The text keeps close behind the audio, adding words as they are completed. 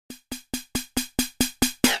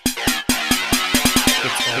Hello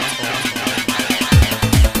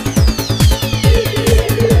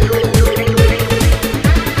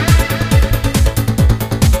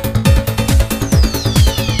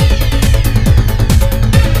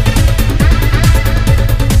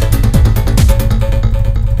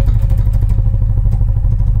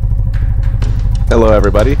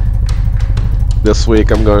everybody. This week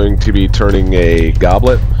I'm going to be turning a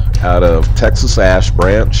goblet out of Texas ash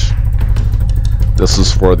branch. This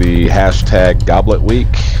is for the hashtag Goblet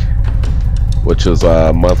Week, which is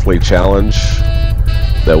a monthly challenge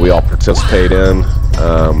that we all participate in.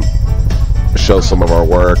 Show some of our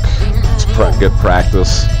work. It's good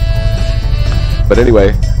practice. But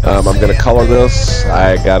anyway, I'm going to color this.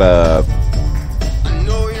 I got a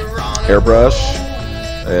airbrush.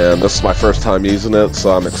 And this is my first time using it,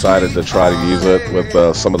 so I'm excited to try to use it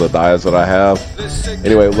with some of the dyes that I have.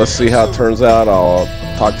 Anyway, let's see how it turns out. I'll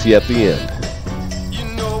talk to you at the end. You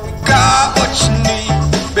know we got what you need,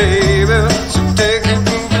 baby, so take it,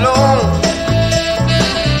 move along.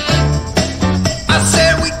 I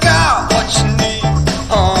said we got what you need,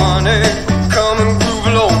 honey, come and groove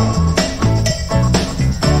along.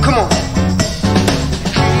 Come on.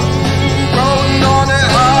 Rolling on that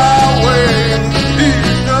highway.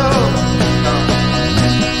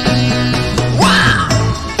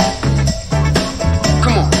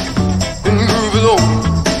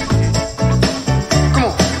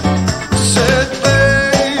 Set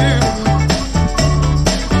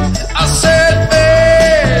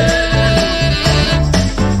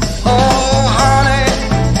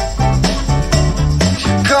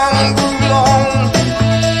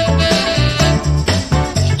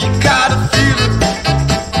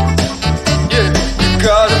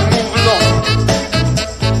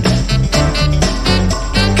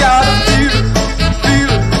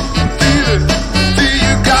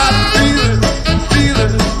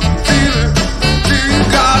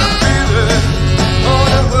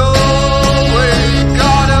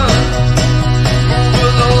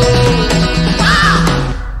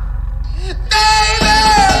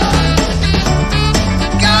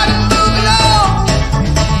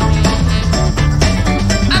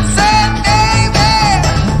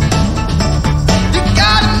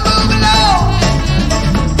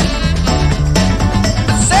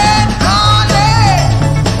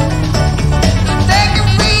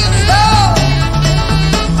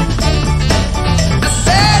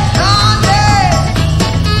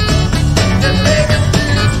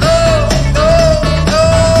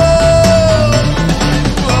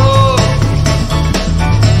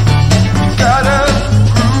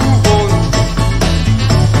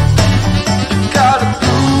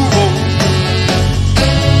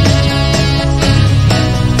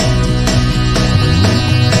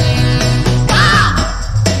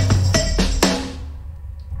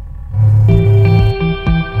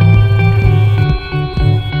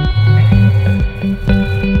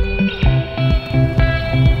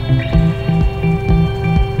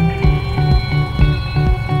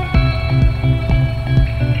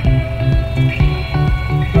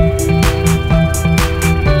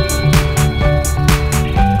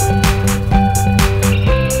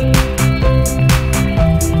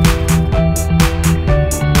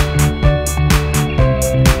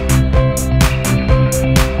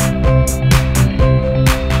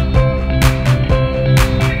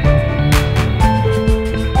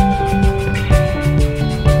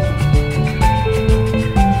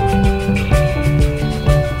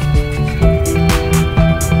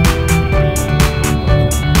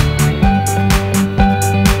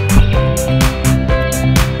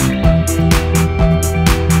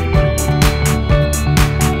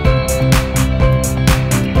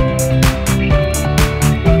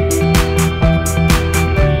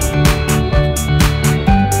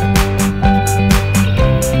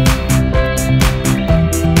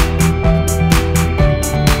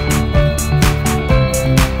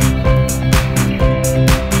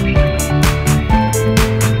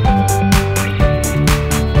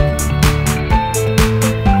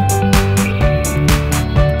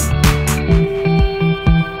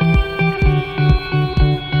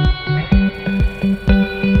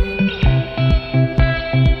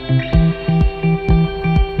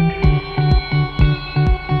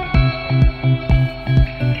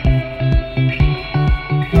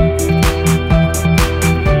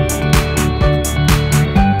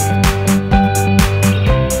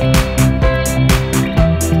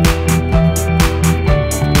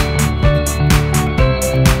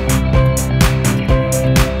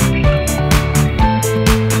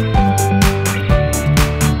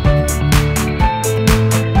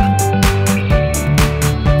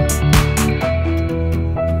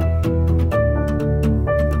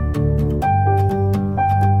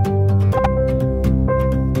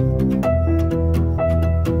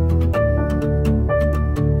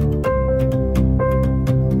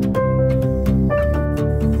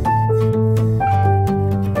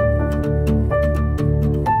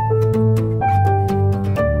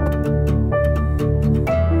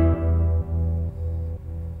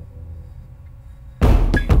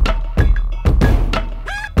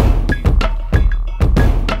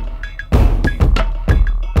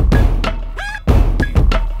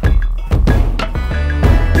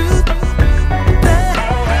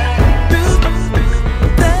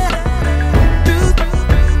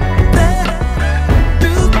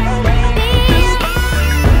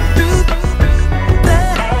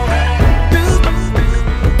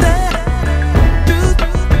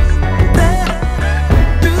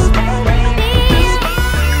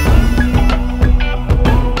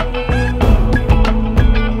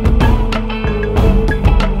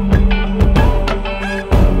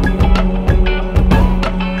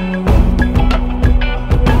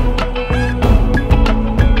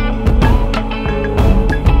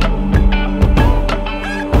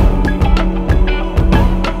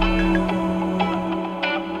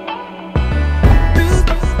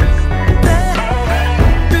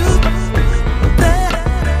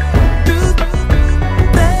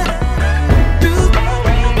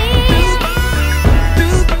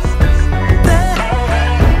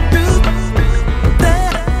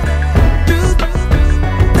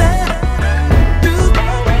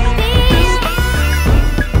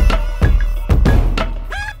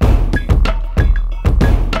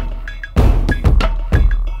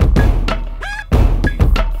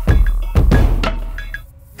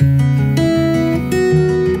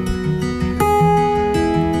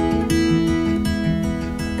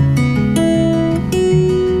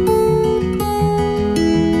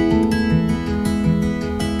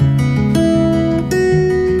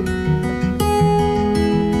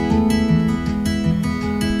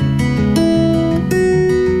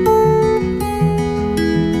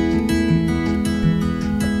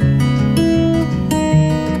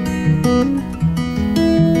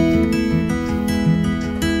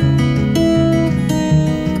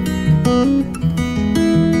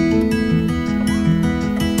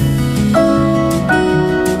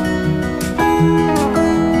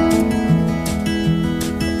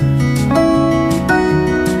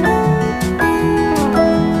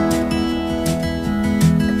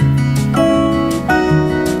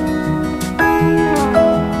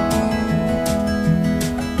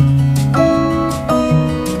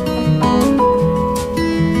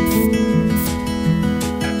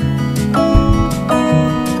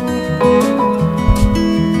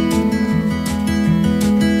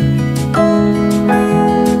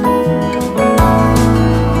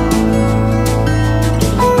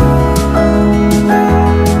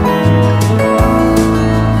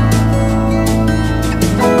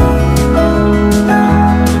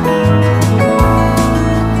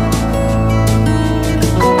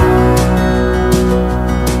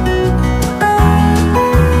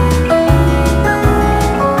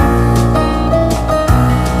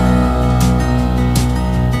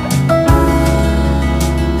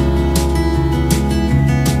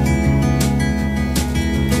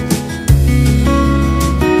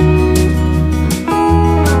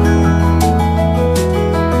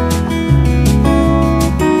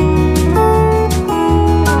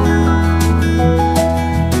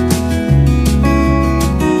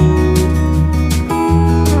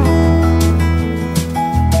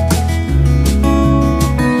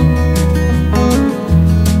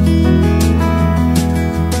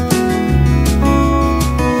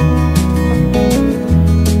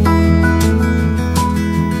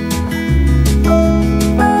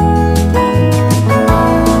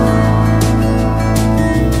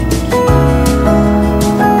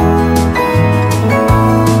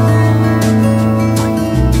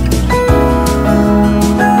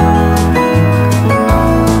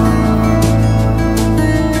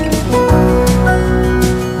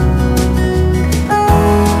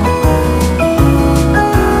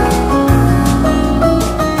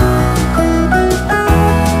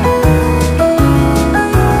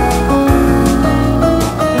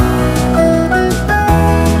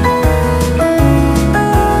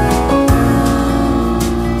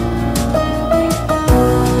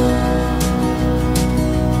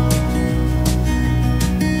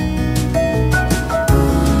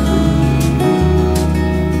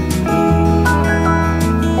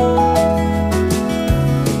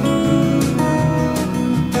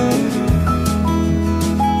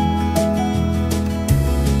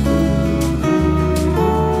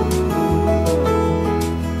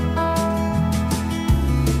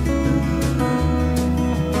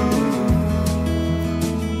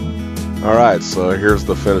Alright, so here's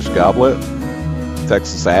the finished goblet.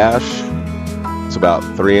 Texas ash. It's about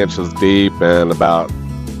 3 inches deep and about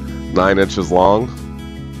 9 inches long.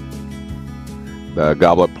 The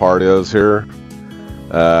goblet part is here.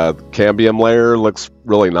 Cambium layer looks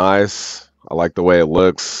really nice. I like the way it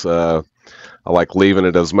looks. I like leaving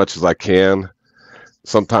it as much as I can.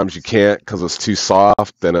 Sometimes you can't because it's too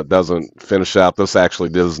soft and it doesn't finish out. This actually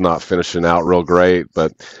does not finishing out real great,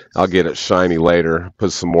 but I'll get it shiny later.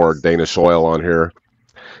 Put some more Danish oil on here.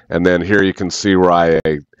 And then here you can see where I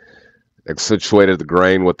accentuated the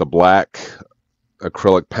grain with the black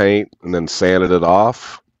acrylic paint and then sanded it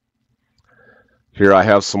off. Here I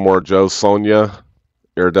have some more Joe Sonia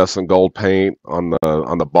iridescent gold paint on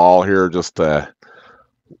the ball here, just to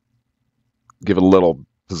give it a little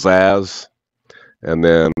pizzazz. And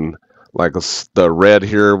then, like the red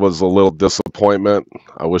here was a little disappointment.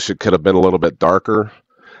 I wish it could have been a little bit darker,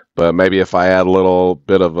 but maybe if I add a little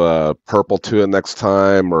bit of a purple to it next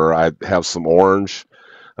time, or I have some orange,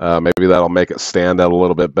 maybe that'll make it stand out a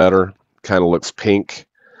little bit better. Kind of looks pink,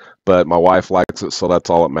 but my wife likes it, so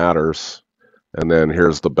that's all that matters. And then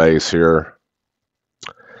here's the base here.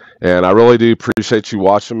 And I really do appreciate you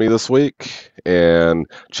watching me this week, and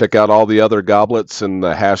check out all the other goblets in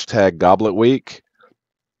the hashtag Goblet Week.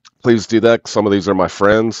 Please do that. Some of these are my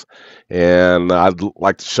friends, and I'd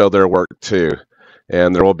like to show their work too.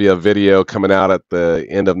 And there will be a video coming out at the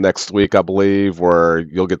end of next week, I believe, where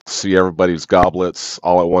you'll get to see everybody's goblets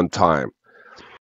all at one time.